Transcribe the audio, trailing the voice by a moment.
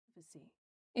privacy.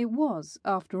 It was,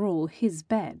 after all, his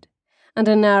bed, and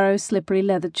a narrow, slippery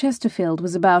leather Chesterfield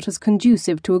was about as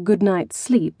conducive to a good night's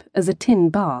sleep as a tin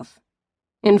bath.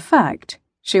 In fact,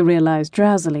 she realized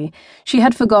drowsily, she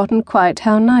had forgotten quite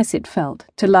how nice it felt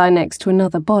to lie next to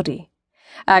another body,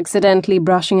 accidentally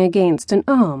brushing against an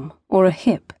arm or a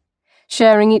hip,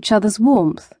 sharing each other's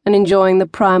warmth and enjoying the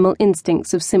primal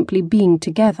instincts of simply being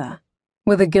together.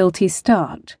 With a guilty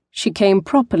start, she came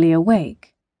properly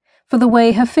awake, for the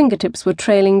way her fingertips were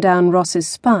trailing down Ross's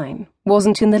spine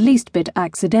wasn't in the least bit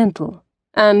accidental,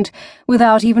 and,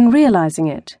 without even realizing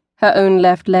it, her own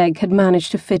left leg had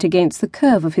managed to fit against the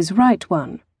curve of his right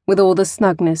one, with all the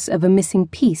snugness of a missing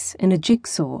piece in a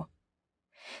jigsaw.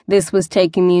 This was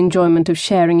taking the enjoyment of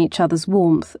sharing each other's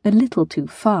warmth a little too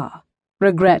far.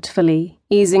 Regretfully,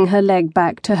 easing her leg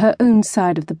back to her own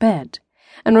side of the bed,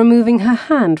 and removing her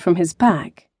hand from his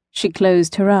back, she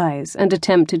closed her eyes and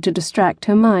attempted to distract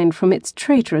her mind from its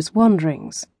traitorous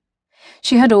wanderings.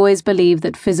 She had always believed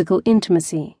that physical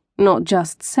intimacy, not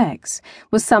just sex,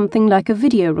 was something like a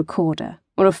video recorder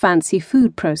or a fancy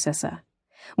food processor.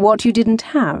 What you didn't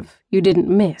have, you didn't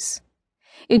miss.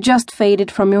 It just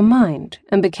faded from your mind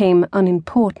and became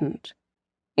unimportant.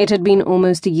 It had been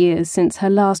almost a year since her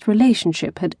last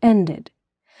relationship had ended.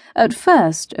 At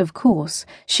first, of course,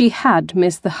 she had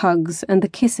missed the hugs and the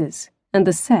kisses and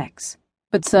the sex,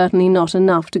 but certainly not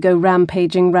enough to go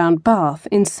rampaging round Bath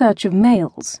in search of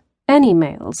males, any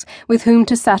males, with whom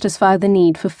to satisfy the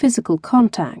need for physical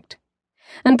contact.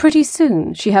 And pretty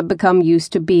soon she had become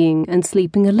used to being and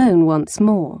sleeping alone once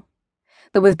more.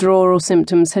 The withdrawal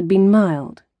symptoms had been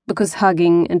mild, because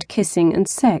hugging and kissing and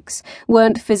sex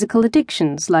weren't physical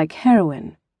addictions like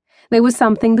heroin. They were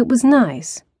something that was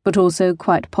nice, but also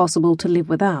quite possible to live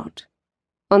without.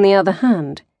 On the other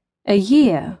hand, a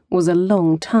year was a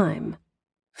long time.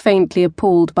 Faintly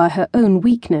appalled by her own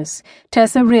weakness,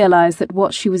 Tessa realized that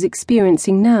what she was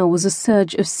experiencing now was a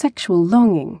surge of sexual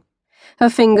longing. Her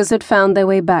fingers had found their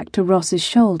way back to Ross's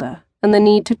shoulder, and the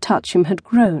need to touch him had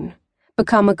grown,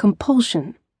 become a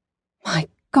compulsion. My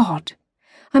God,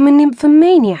 I'm a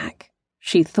nymphomaniac,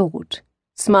 she thought,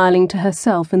 smiling to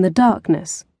herself in the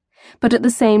darkness, but at the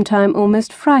same time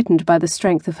almost frightened by the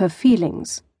strength of her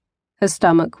feelings. Her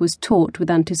stomach was taut with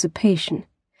anticipation,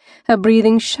 her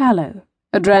breathing shallow.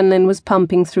 Adrenaline was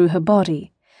pumping through her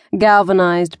body,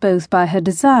 galvanized both by her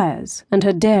desires and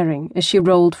her daring as she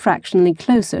rolled fractionally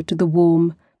closer to the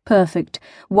warm, perfect,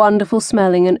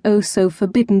 wonderful-smelling and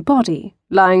oh-so-forbidden body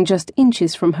lying just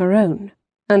inches from her own.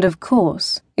 And of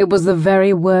course, it was the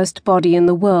very worst body in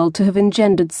the world to have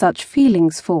engendered such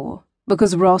feelings for,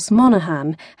 because Ross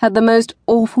Monaghan had the most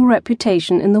awful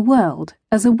reputation in the world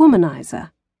as a womanizer.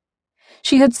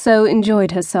 She had so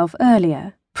enjoyed herself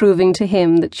earlier, proving to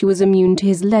him that she was immune to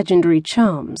his legendary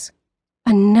charms.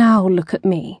 And now look at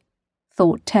me,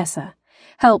 thought Tessa,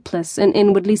 helpless and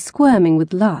inwardly squirming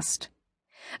with lust.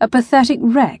 A pathetic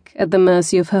wreck at the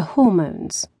mercy of her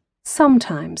hormones.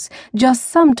 Sometimes, just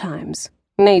sometimes,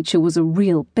 nature was a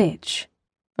real bitch.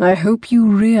 I hope you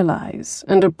realize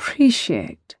and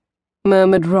appreciate,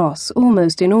 murmured Ross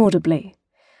almost inaudibly,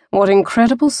 what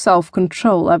incredible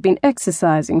self-control I've been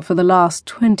exercising for the last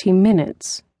 20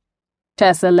 minutes.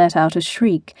 Tessa let out a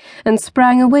shriek and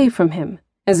sprang away from him,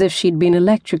 as if she'd been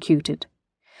electrocuted.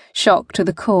 Shocked to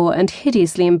the core and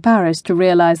hideously embarrassed to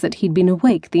realize that he'd been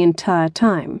awake the entire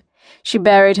time, she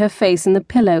buried her face in the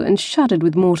pillow and shuddered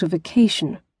with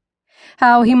mortification.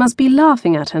 How he must be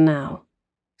laughing at her now.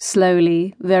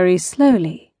 Slowly, very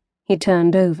slowly, he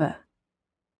turned over.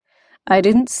 I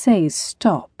didn't say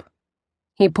stop,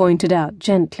 he pointed out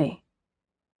gently.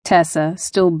 Tessa,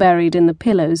 still buried in the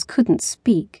pillows, couldn't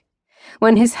speak.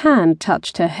 When his hand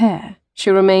touched her hair,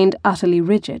 she remained utterly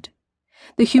rigid.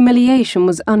 The humiliation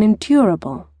was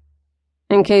unendurable.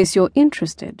 In case you're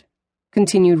interested,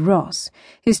 continued Ross,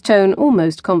 his tone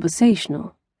almost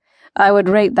conversational, I would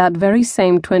rate that very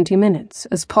same 20 minutes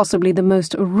as possibly the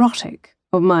most erotic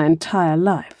of my entire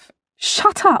life.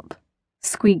 Shut up,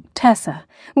 squeaked Tessa,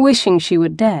 wishing she were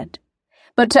dead.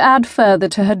 But to add further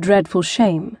to her dreadful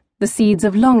shame, the seeds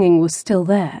of longing were still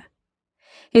there.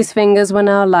 His fingers were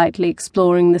now lightly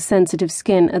exploring the sensitive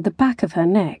skin at the back of her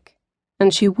neck,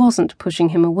 and she wasn't pushing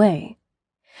him away.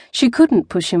 She couldn't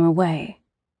push him away.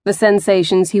 The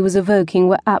sensations he was evoking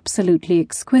were absolutely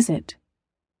exquisite.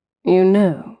 You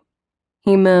know,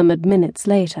 he murmured minutes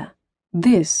later,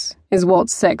 this is what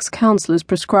sex counselors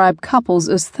prescribe couples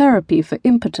as therapy for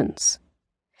impotence.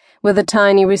 With a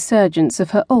tiny resurgence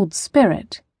of her old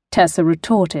spirit, Tessa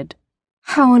retorted,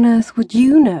 How on earth would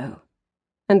you know?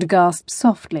 And gasped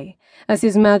softly as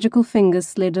his magical fingers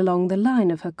slid along the line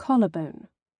of her collarbone.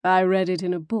 I read it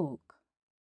in a book.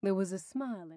 There was a smile in